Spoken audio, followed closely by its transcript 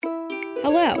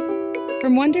Hello.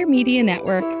 From Wonder Media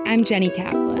Network, I'm Jenny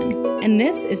Kaplan, and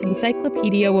this is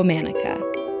Encyclopedia Womanica.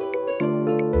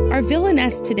 Our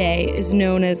villainess today is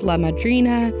known as La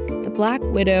Madrina, the Black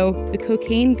Widow, the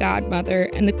Cocaine Godmother,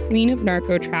 and the Queen of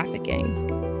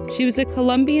Narco-Trafficking. She was a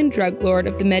Colombian drug lord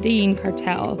of the Medellin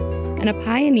cartel and a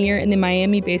pioneer in the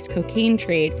Miami-based cocaine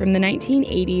trade from the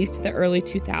 1980s to the early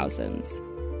 2000s.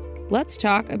 Let's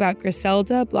talk about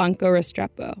Griselda Blanco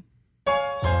Restrepo.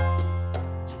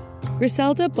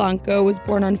 Griselda Blanco was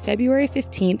born on February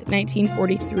 15,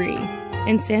 1943,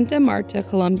 in Santa Marta,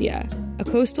 Colombia, a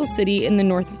coastal city in the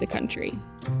north of the country.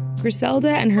 Griselda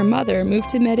and her mother moved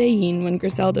to Medellin when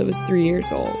Griselda was 3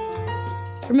 years old.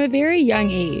 From a very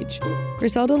young age,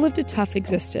 Griselda lived a tough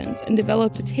existence and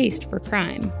developed a taste for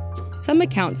crime. Some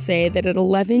accounts say that at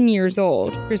 11 years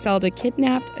old, Griselda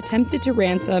kidnapped, attempted to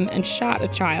ransom, and shot a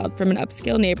child from an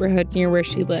upscale neighborhood near where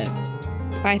she lived.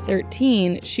 By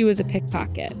 13, she was a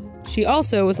pickpocket. She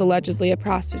also was allegedly a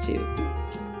prostitute.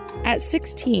 At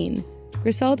 16,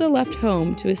 Griselda left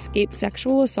home to escape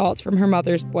sexual assaults from her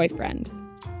mother's boyfriend.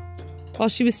 While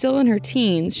she was still in her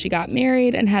teens, she got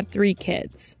married and had 3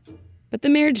 kids. But the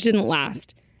marriage didn't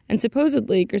last, and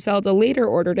supposedly Griselda later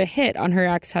ordered a hit on her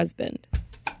ex-husband.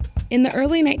 In the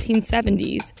early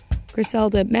 1970s,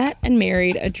 Griselda met and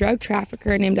married a drug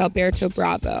trafficker named Alberto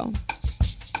Bravo.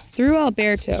 Through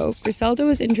Alberto, Griselda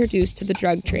was introduced to the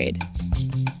drug trade.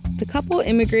 The couple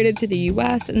immigrated to the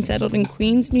U.S. and settled in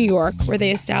Queens, New York, where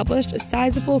they established a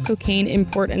sizable cocaine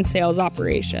import and sales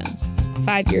operation.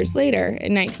 5 years later,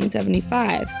 in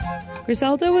 1975,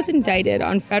 Griselda was indicted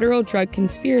on federal drug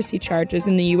conspiracy charges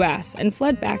in the U.S. and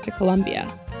fled back to Colombia.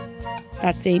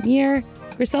 That same year,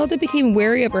 Griselda became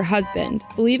wary of her husband,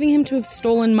 believing him to have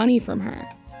stolen money from her.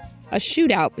 A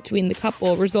shootout between the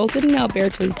couple resulted in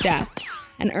Alberto's death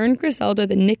and earned Griselda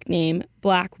the nickname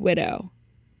Black Widow.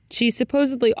 She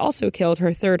supposedly also killed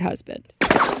her third husband.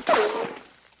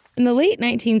 In the late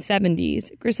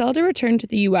 1970s, Griselda returned to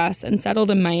the U.S. and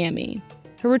settled in Miami.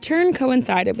 Her return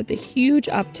coincided with a huge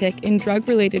uptick in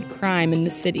drug-related crime in the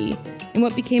city in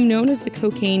what became known as the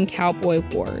Cocaine Cowboy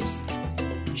Wars.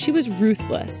 She was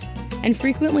ruthless and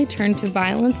frequently turned to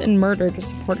violence and murder to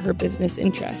support her business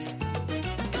interests.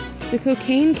 The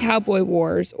Cocaine Cowboy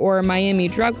Wars, or Miami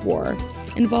Drug War,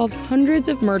 involved hundreds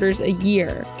of murders a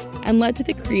year and led to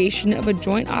the creation of a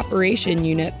joint operation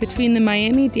unit between the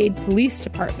Miami-Dade Police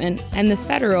Department and the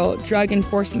Federal Drug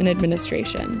Enforcement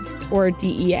Administration, or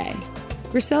DEA.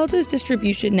 Griselda's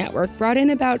distribution network brought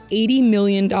in about $80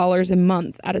 million a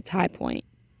month at its high point.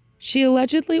 She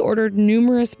allegedly ordered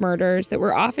numerous murders that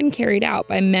were often carried out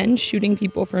by men shooting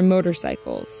people from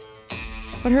motorcycles.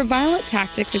 But her violent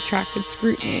tactics attracted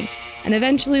scrutiny and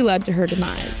eventually led to her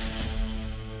demise.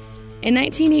 In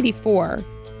 1984,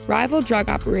 rival drug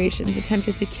operations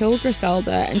attempted to kill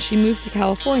Griselda, and she moved to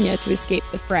California to escape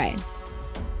the fray.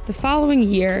 The following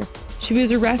year, she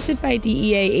was arrested by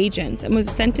DEA agents and was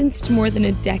sentenced to more than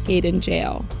a decade in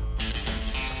jail.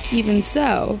 Even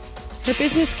so, her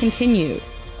business continued,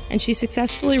 and she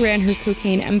successfully ran her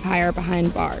cocaine empire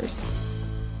behind bars.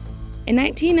 In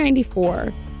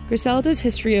 1994, Griselda's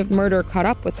history of murder caught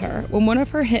up with her when one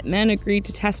of her hitmen agreed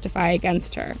to testify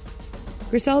against her.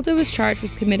 Griselda was charged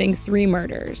with committing 3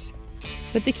 murders,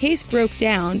 but the case broke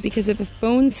down because of a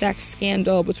phone sex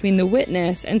scandal between the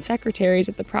witness and secretaries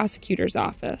at the prosecutor's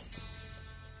office.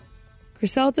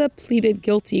 Griselda pleaded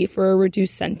guilty for a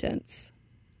reduced sentence.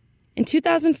 In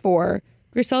 2004,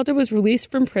 Griselda was released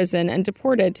from prison and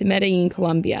deported to Medellin,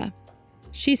 Colombia.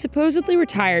 She supposedly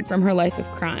retired from her life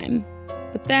of crime,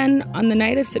 but then, on the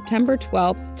night of September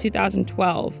 12,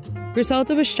 2012,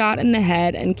 Griselda was shot in the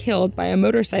head and killed by a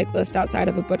motorcyclist outside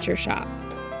of a butcher shop.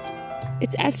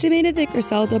 It's estimated that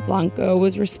Griselda Blanco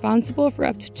was responsible for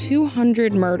up to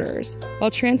 200 murders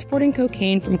while transporting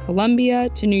cocaine from Colombia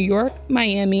to New York,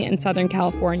 Miami, and Southern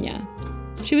California.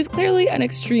 She was clearly an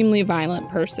extremely violent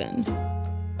person.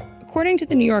 According to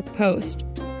the New York Post,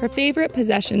 her favorite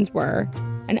possessions were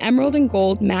an emerald and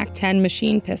gold MAC-10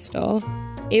 machine pistol,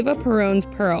 Eva Perón's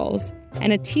pearls,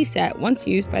 and a tea set once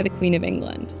used by the Queen of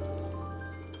England.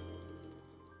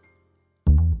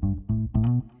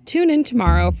 Tune in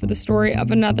tomorrow for the story of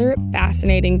another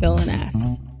fascinating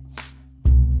villainess.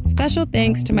 Special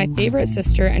thanks to my favorite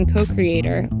sister and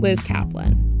co-creator, Liz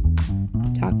Kaplan.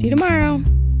 Talk to you tomorrow.